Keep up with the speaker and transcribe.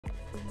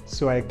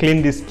So I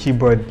cleaned this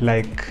keyboard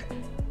like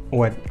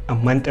a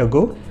month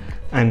ago,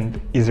 and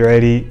it's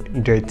already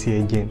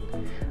dirty again.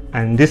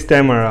 And this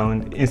time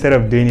around, instead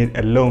of doing it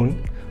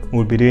alone,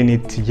 we'll be doing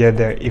it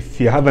together.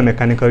 If you have a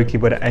mechanical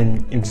keyboard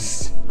and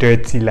it's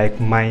dirty like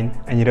mine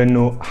and you don't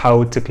know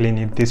how to clean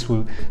it, this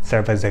will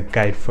serve as a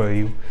guide for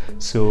you.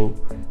 So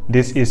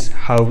this is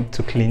how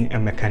to clean a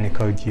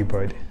mechanical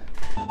keyboard.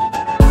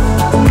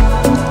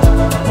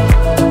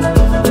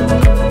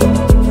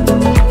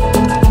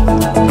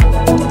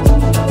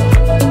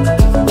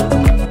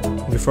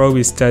 Before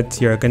we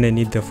start, you're gonna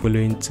need the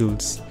following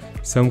tools: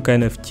 some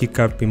kind of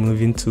keycap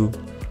removing tool.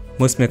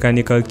 Most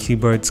mechanical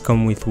keyboards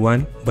come with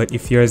one, but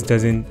if yours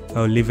doesn't,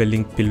 I'll leave a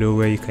link below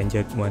where you can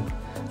get one.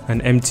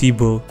 An empty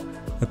bowl,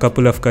 a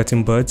couple of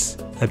cotton buds,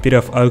 a bit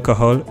of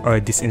alcohol or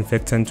a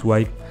disinfectant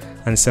wipe,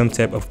 and some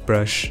type of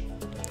brush.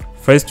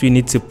 First, we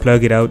need to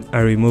plug it out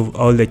and remove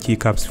all the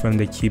keycaps from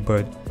the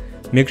keyboard.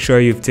 Make sure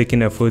you've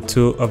taken a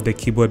photo of the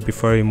keyboard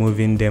before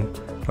removing them,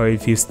 or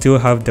if you still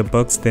have the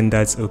box, then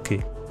that's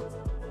okay.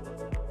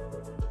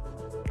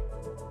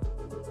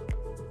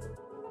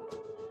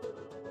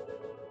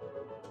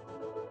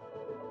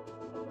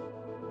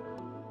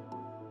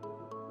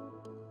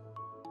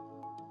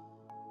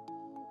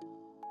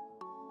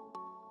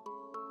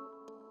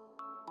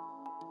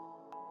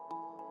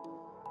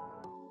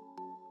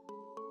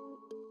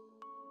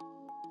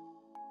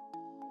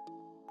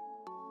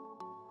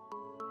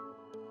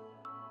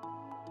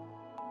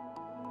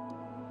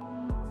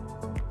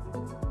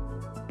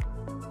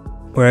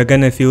 We're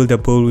gonna fill the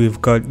bowl we've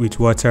got with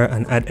water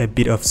and add a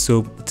bit of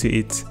soap to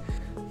it.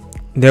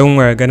 Then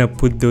we're gonna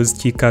put those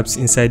keycaps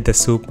inside the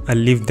soap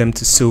and leave them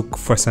to soak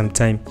for some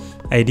time.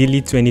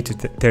 Ideally 20 to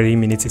 30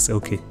 minutes is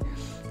okay.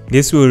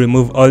 This will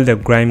remove all the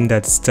grime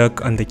that's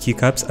stuck on the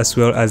keycaps as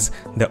well as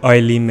the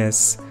oily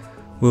mess.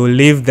 We'll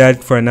leave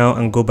that for now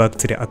and go back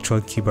to the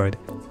actual keyboard.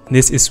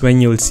 This is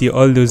when you'll see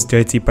all those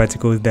dirty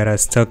particles that are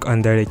stuck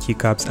under the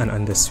keycaps and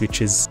on the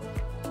switches.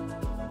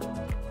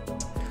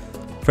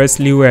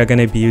 Firstly, we are going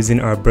to be using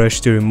our brush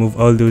to remove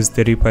all those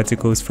dirty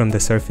particles from the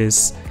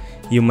surface.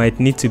 You might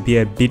need to be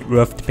a bit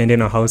rough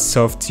depending on how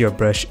soft your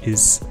brush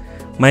is.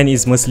 Mine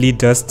is mostly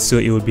dust, so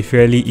it will be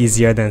fairly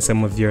easier than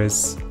some of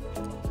yours.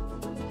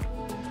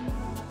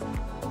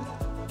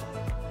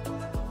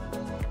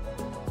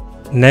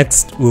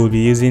 Next, we will be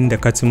using the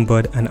cotton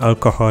bud and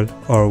alcohol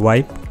or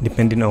wipe,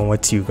 depending on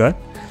what you got,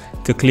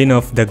 to clean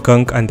off the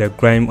gunk and the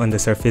grime on the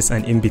surface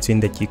and in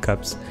between the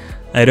keycaps.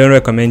 I don't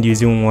recommend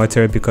using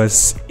water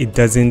because it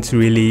doesn't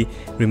really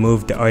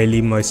remove the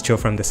oily moisture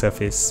from the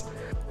surface.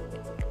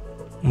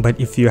 But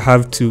if you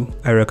have to,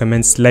 I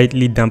recommend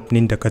slightly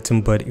dampening the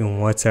cotton bud in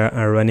water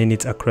and running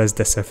it across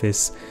the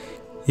surface.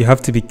 You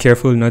have to be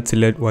careful not to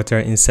let water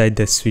inside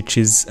the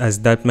switches, as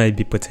that might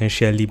be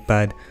potentially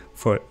bad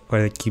for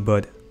the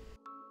keyboard.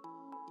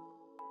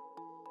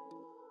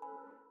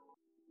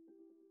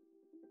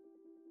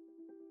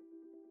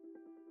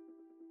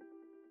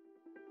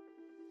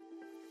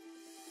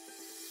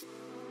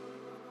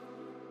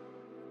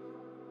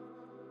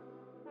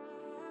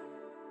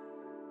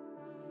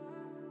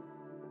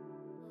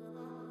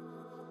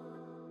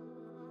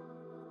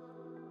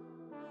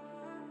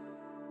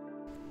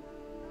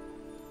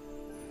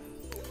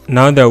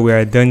 Now that we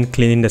are done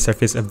cleaning the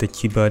surface of the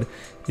keyboard,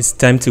 it's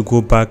time to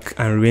go back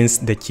and rinse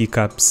the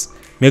keycaps.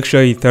 Make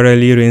sure you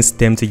thoroughly rinse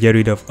them to get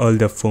rid of all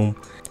the foam.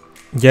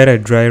 Get a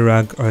dry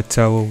rag or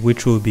towel,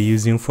 which we'll be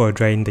using for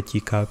drying the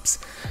keycaps.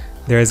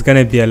 There is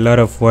gonna be a lot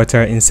of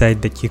water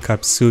inside the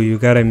keycaps, so you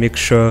gotta make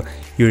sure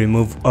you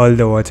remove all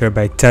the water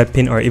by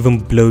tapping or even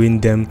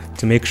blowing them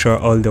to make sure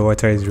all the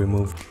water is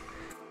removed.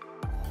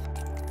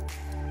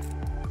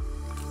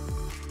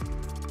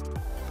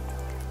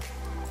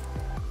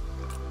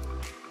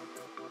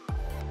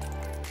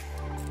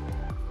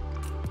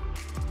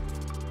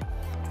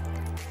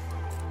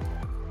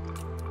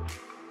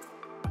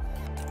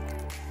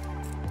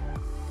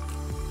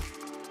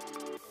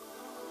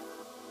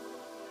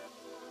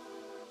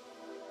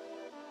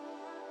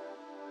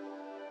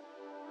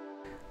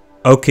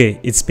 Okay,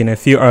 it's been a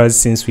few hours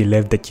since we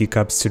left the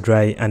keycaps to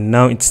dry, and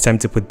now it's time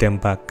to put them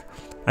back.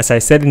 As I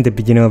said in the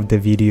beginning of the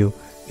video,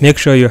 make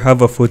sure you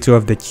have a photo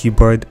of the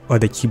keyboard or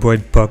the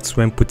keyboard box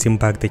when putting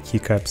back the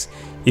keycaps.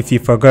 If you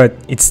forgot,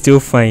 it's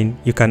still fine,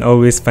 you can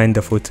always find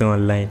the photo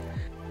online.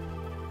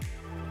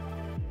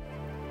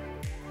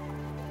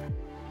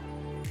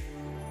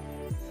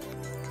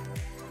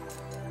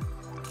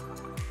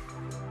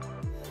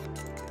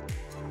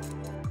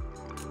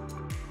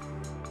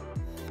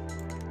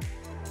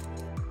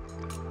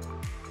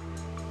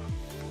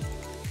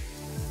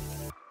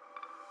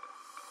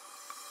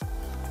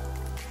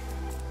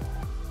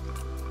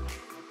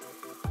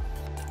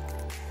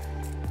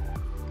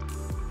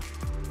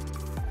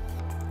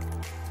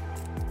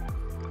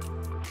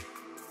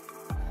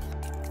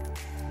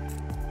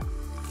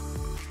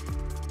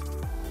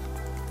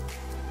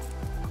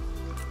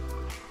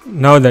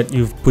 Now that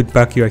you've put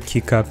back your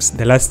keycaps,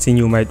 the last thing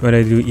you might want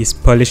to do is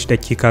polish the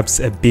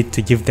keycaps a bit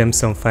to give them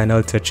some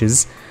final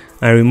touches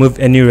and remove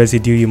any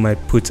residue you might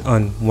put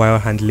on while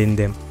handling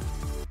them.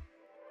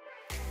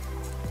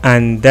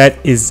 And that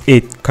is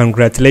it.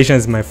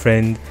 Congratulations, my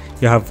friend.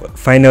 You have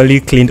finally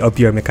cleaned up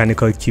your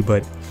mechanical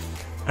keyboard.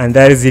 And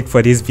that is it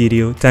for this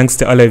video. Thanks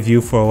to all of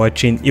you for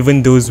watching,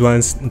 even those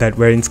ones that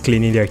weren't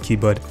cleaning their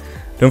keyboard.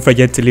 Don't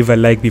forget to leave a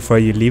like before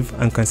you leave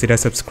and consider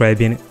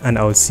subscribing, and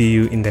I'll see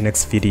you in the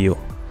next video.